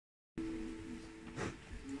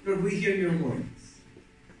Lord, we hear your words.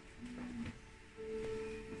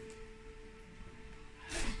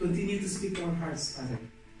 Continue to speak to our hearts, Father.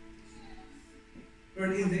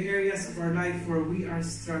 Lord, in the areas of our life where we are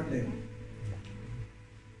struggling,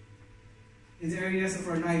 in the areas of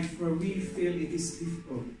our life where we feel it is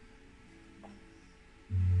difficult,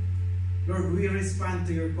 Lord, we respond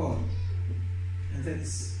to your call, and that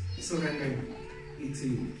is surrender it to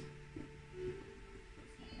you.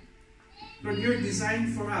 Lord, your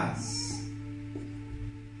design for us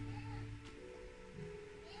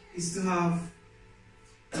is to have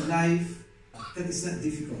a life that is not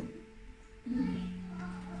difficult.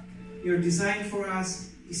 Your design for us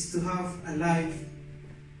is to have a life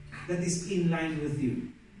that is in line with you.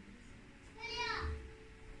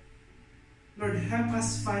 Lord, help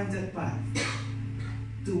us find that path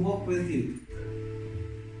to walk with you,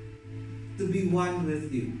 to be one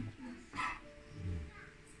with you.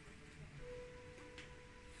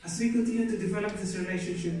 As we continue to develop this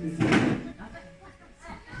relationship with you,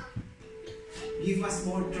 give us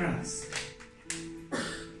more trust.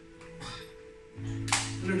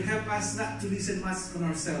 Lord, help us not to listen much on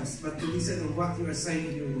ourselves, but to listen on what you are saying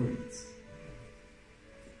in your words.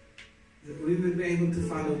 That we will be able to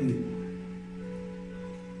follow you.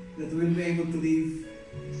 That we will be able to live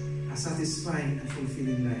a satisfying and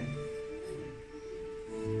fulfilling life.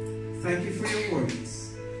 Thank you for your words.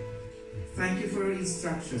 Thank you for your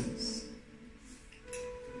instructions.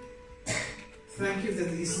 Thank you that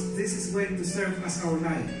this is going to serve as our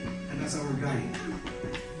light and as our guide.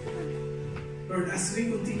 Lord, as we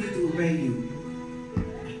continue to obey you,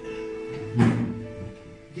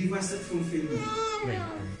 give us that fulfillment.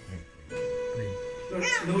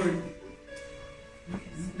 Lord,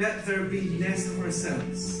 let there be less of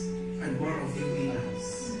ourselves and more of you in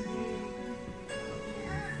us.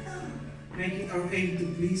 Make it our aim to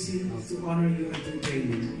please you, to honor you, and to obey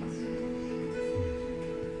you.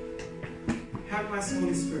 Help us,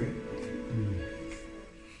 Holy Spirit.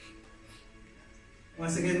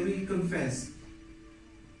 Once again, we confess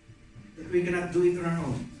that we cannot do it on our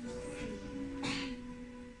own.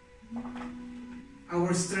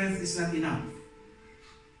 Our strength is not enough.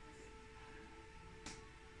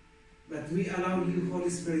 But we allow you, Holy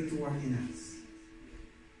Spirit, to work in us.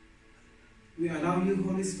 We allow you,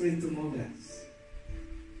 Holy Spirit, to mold us.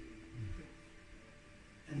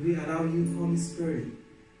 And we allow you, Holy Spirit,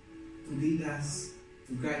 to lead us,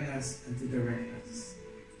 to guide us, and to direct us.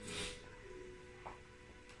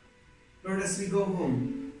 Lord, as we go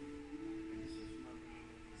home,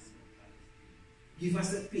 give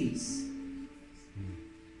us that peace.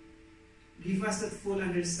 Give us that full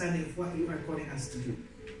understanding of what you are calling us to do.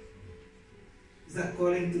 Is that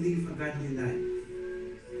calling to live a godly life?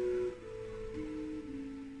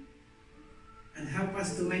 And help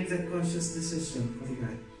us to make that conscious decision, Father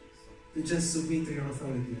God, to just submit to your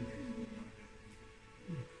authority.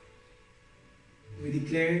 We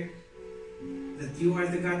declare that you are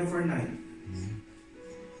the God of our life.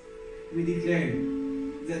 We declare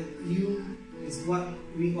that you is what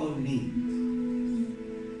we all need.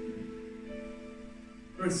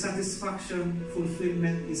 Lord, satisfaction,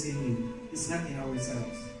 fulfillment is in you. It's not in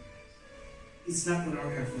ourselves. It's not on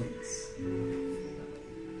our efforts.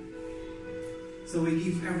 So we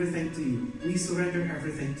give everything to you. We surrender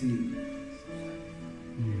everything to you.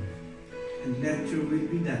 And let your will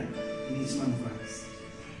be done in each one of us.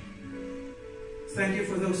 Thank you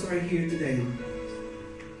for those who are here today.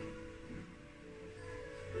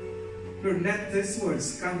 Lord, let these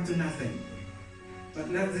words come to nothing, but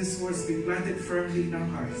let these words be planted firmly in our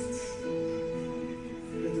hearts,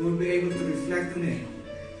 that we'll be able to reflect on it,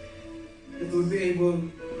 that we'll be able,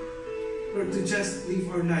 Lord, to just live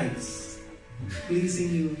our lives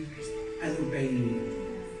pleasing you and obeying you.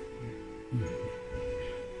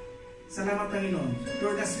 Salamat, Panginoon.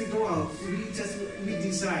 Lord, as we go out, we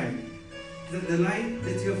desire that the light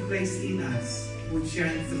that you have placed in us would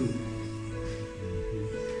shine through.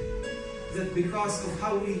 That because of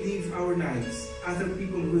how we live our lives, other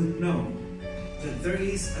people will know that there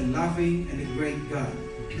is a loving and a great God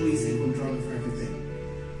who is in control of everything.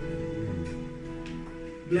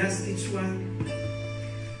 Bless each one.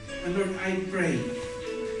 And Lord, I pray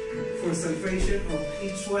for salvation of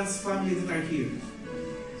each one's family that are here.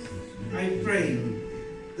 I pray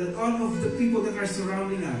that all of the people that are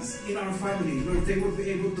surrounding us in our family, Lord, they will be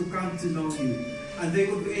able to come to know you, and they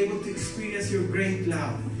will be able to experience your great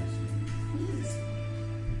love.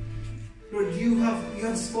 Lord, you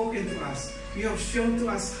have spoken to us. You have shown to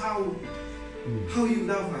us how you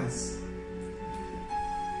love us.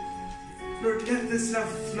 Lord, let this love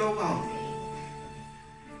flow out.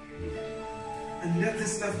 And let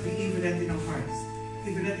this love be evident in our hearts.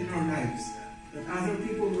 evident in our lives, that other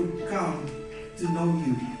people would come to know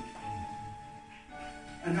you.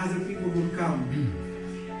 And other people would come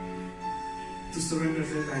to surrender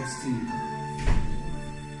their lives to you.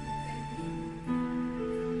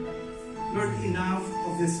 Lord, enough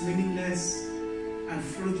of this meaningless and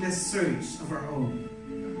fruitless search of our own.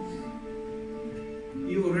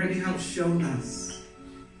 You already have shown us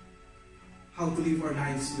how to live our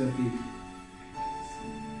lives with you.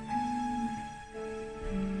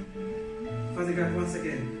 Father God, once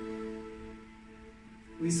again,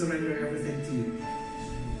 we surrender everything to you.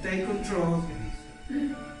 Take control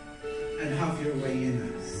and have your way in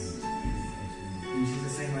us. In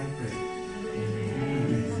Jesus' name I pray.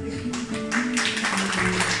 Amen.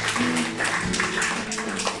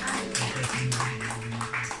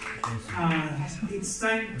 It's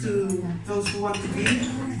time to those who want to give.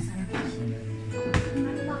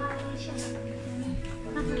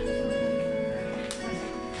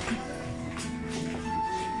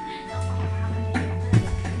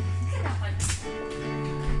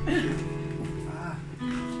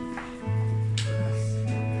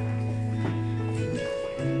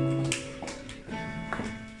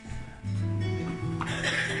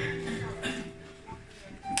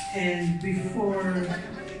 And before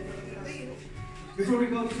we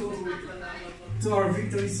go to our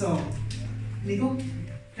victory song, Nico,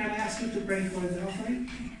 can I ask you to pray for the offering?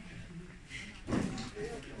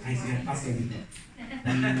 I see. Ask you, Nico.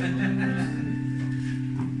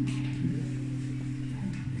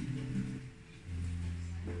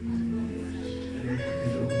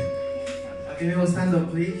 Okay, we will stand up,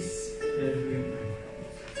 please.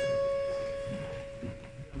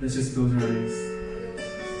 Let's just close our eyes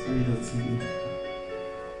so we don't see you.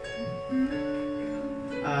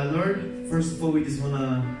 Lord, first of all, we just want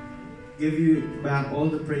to give you back all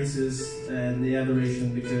the praises and the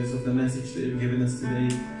adoration because of the message that you've given us today.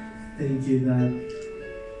 Thank you that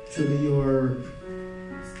truly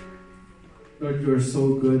Lord, you are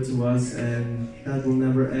so good to us, and that will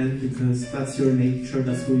never end because that's your nature,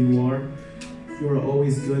 that's who you are. You are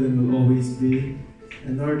always good and will always be.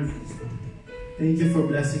 And Lord, thank you for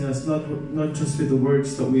blessing us, not just with the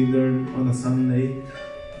words that we learn on a Sunday,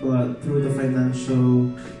 but through the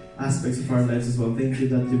financial aspects of our lives as well. Thank you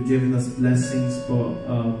that you've given us blessings for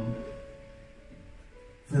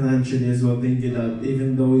financially as well. Thank you that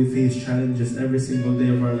even though we face challenges every single day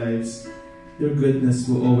of our lives, your goodness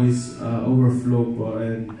will always overflow po.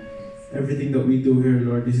 And everything that we do here,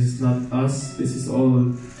 Lord, this is not us. This is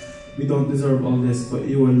all, we don't deserve all this, but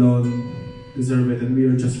you alone deserve it, and we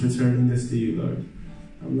are just returning this to you, Lord.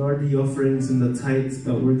 Lord, the offerings and the tithes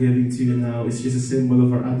that we're giving to you now is just a symbol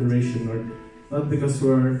of our adoration, Lord. Not because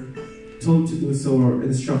we're told to do so or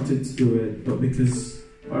instructed to do it, but because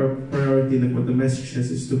our priority, like what the message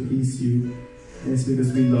says, is to please you. And it's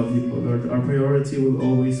because we love you, Lord. Our priority will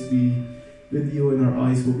always be with you, and our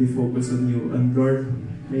eyes will be focused on you. And Lord,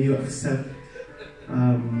 may you accept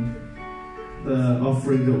the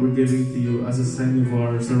offering that we're giving to you as a sign of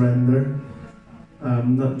our surrender.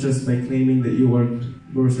 Not just by claiming that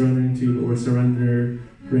we're surrendering to you, but we're surrendering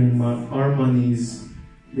our monies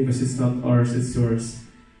because it's not ours, it's yours.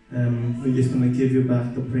 We just want to give you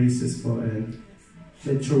back the praises for it.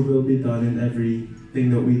 Let your will be done in everything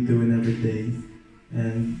that we do in every day,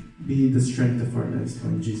 and be the strength of our lives.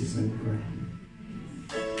 In Jesus' name we pray.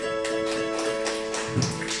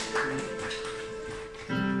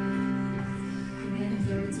 Amen.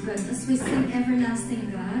 Glory to God. As we sing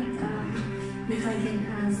Everlasting God, if I can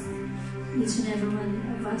ask each and every one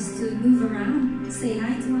of us to move around, say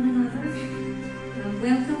hi to one another,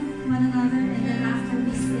 welcome one another, and then after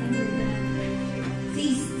we sing, we're going to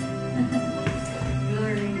feast.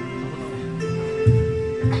 Glory.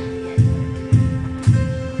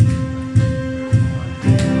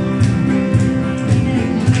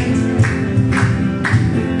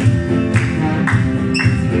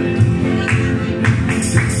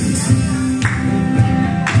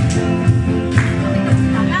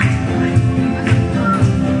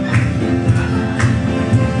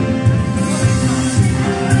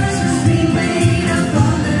 We wait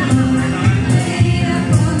upon the Lord, wait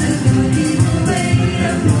upon the Lord.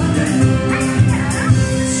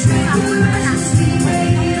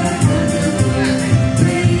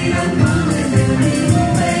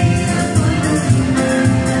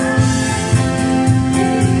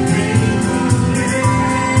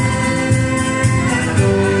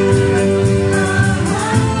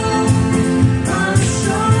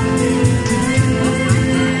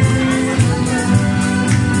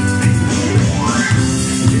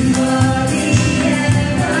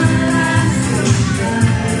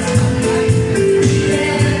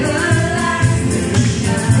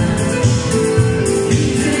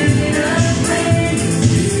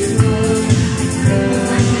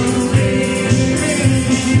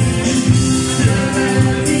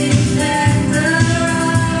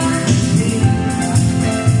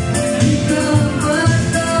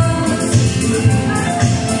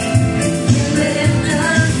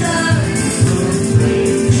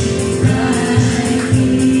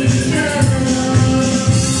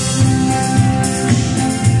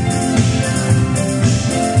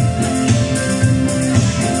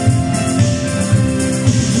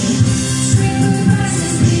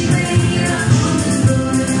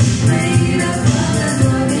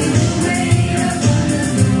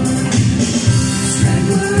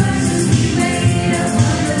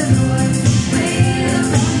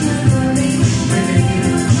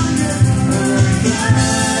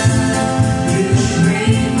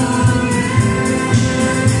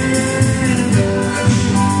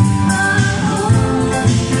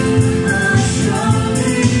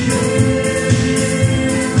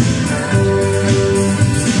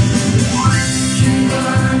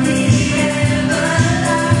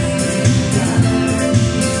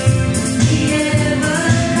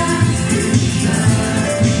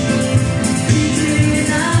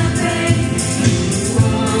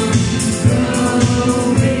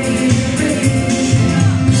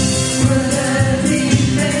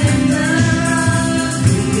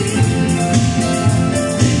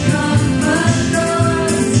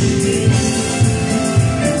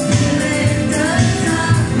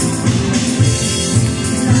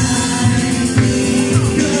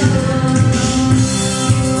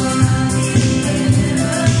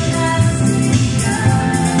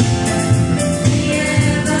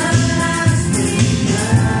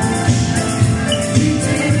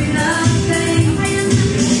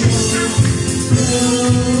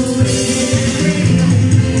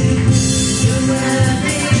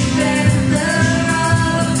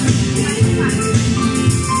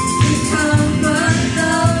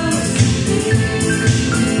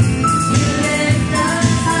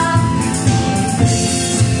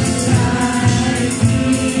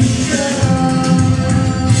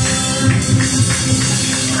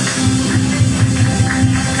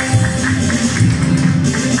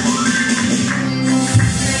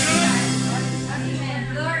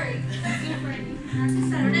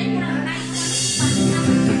 Saturday.